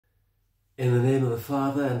In the name of the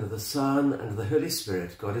Father, and of the Son, and of the Holy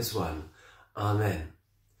Spirit, God is one. Amen.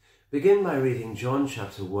 Begin by reading John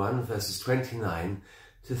chapter 1, verses 29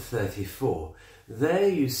 to 34. There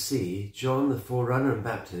you see John, the forerunner and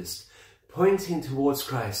Baptist, pointing towards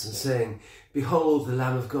Christ and saying, "Behold the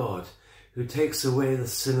Lamb of God, who takes away the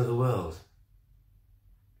sin of the world."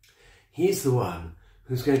 He's the one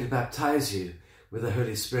who's going to baptize you with the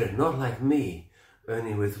Holy Spirit, not like me,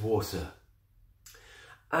 only with water.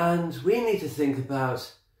 And we need to think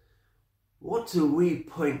about, what do we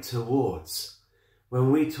point towards when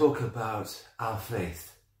we talk about our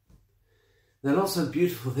faith? There are lots of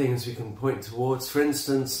beautiful things we can point towards. For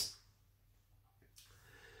instance,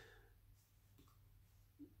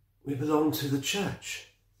 we belong to the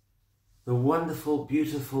church, the wonderful,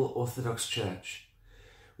 beautiful Orthodox Church.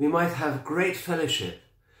 We might have great fellowship,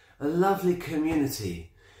 a lovely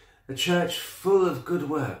community, a church full of good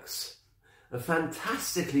works, a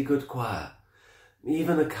fantastically good choir,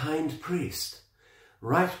 even a kind priest,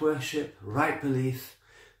 right worship, right belief,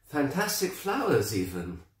 fantastic flowers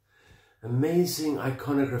even, amazing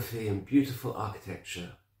iconography and beautiful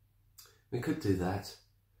architecture. We could do that.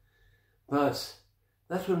 But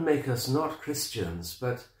that would make us not Christians,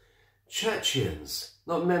 but Churchians,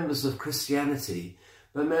 not members of Christianity,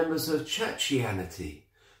 but members of Churchianity,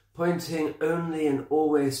 pointing only and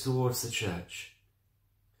always towards the church.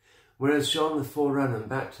 Whereas John the forerunner and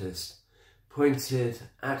Baptist pointed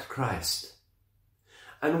at Christ.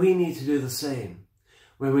 And we need to do the same.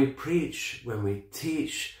 When we preach, when we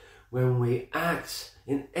teach, when we act,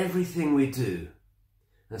 in everything we do.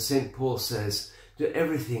 And St. Paul says, do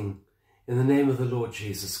everything in the name of the Lord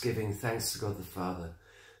Jesus, giving thanks to God the Father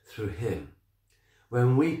through him.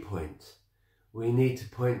 When we point, we need to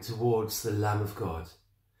point towards the Lamb of God.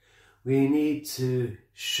 We need to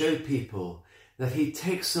show people that he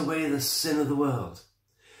takes away the sin of the world.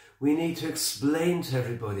 We need to explain to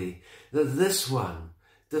everybody that this one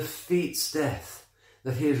defeats death,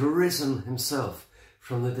 that he has risen himself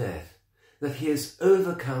from the dead, that he has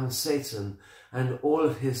overcome Satan and all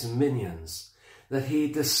of his minions, that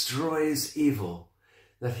he destroys evil,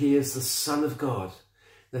 that he is the Son of God,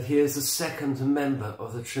 that he is the second member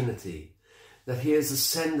of the Trinity, that he is the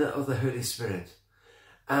sender of the Holy Spirit,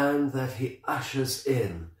 and that he ushers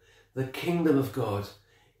in the kingdom of God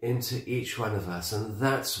into each one of us. And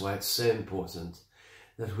that's why it's so important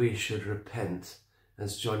that we should repent,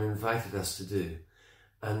 as John invited us to do,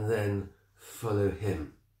 and then follow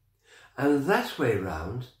him. And that way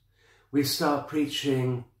round, we start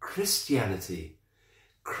preaching Christianity,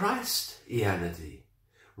 Christianity,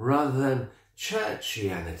 rather than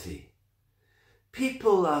Churchianity.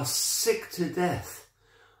 People are sick to death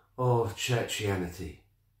of Churchianity.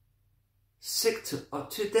 Sick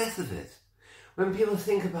to death of it. When people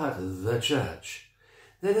think about the church,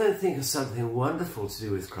 they don't think of something wonderful to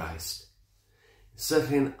do with Christ.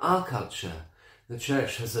 Certainly in our culture, the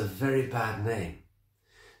church has a very bad name.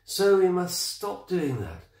 So we must stop doing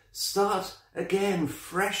that. Start again,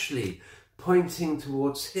 freshly, pointing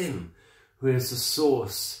towards him who is the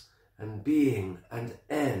source and being and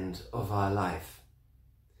end of our life,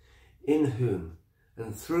 in whom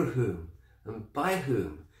and through whom and by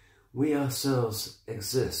whom we ourselves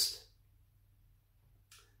exist.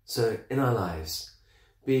 So in our lives,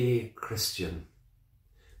 be Christian.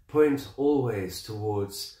 Point always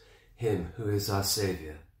towards him who is our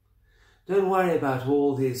Saviour. Don't worry about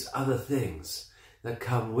all these other things that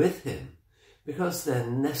come with him, because they're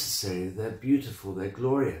necessary, they're beautiful, they're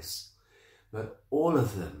glorious. But all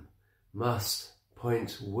of them must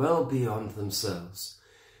point well beyond themselves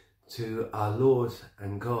to our Lord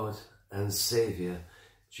and God and Saviour,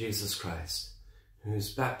 Jesus Christ,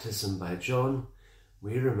 whose baptism by John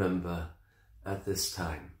we remember at this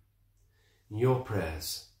time. In your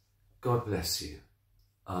prayers, God bless you.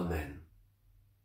 Amen.